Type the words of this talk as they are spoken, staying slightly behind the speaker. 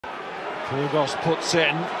Pyrgos puts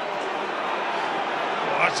in. Oh,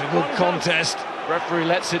 that's a good contest. Referee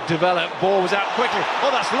lets it develop. Ball was out quickly.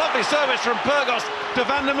 Oh, that's lovely service from Pyrgos to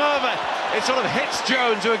Van der Merwe. It sort of hits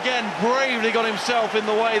Jones, who again bravely got himself in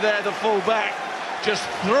the way there, the full-back. Just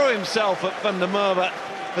threw himself at Van der Merwe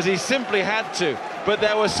as he simply had to. But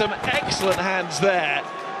there were some excellent hands there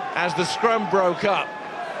as the scrum broke up.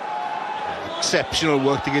 Exceptional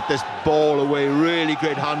work to get this ball away. Really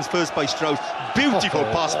great hands, first by Strauss. Beautiful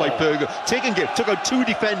pass by Pyrgos. Taking it, took out two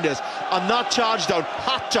defenders, and that charge down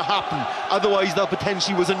had to happen. Otherwise, there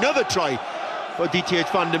potentially was another try for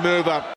DTH Van der Merwe.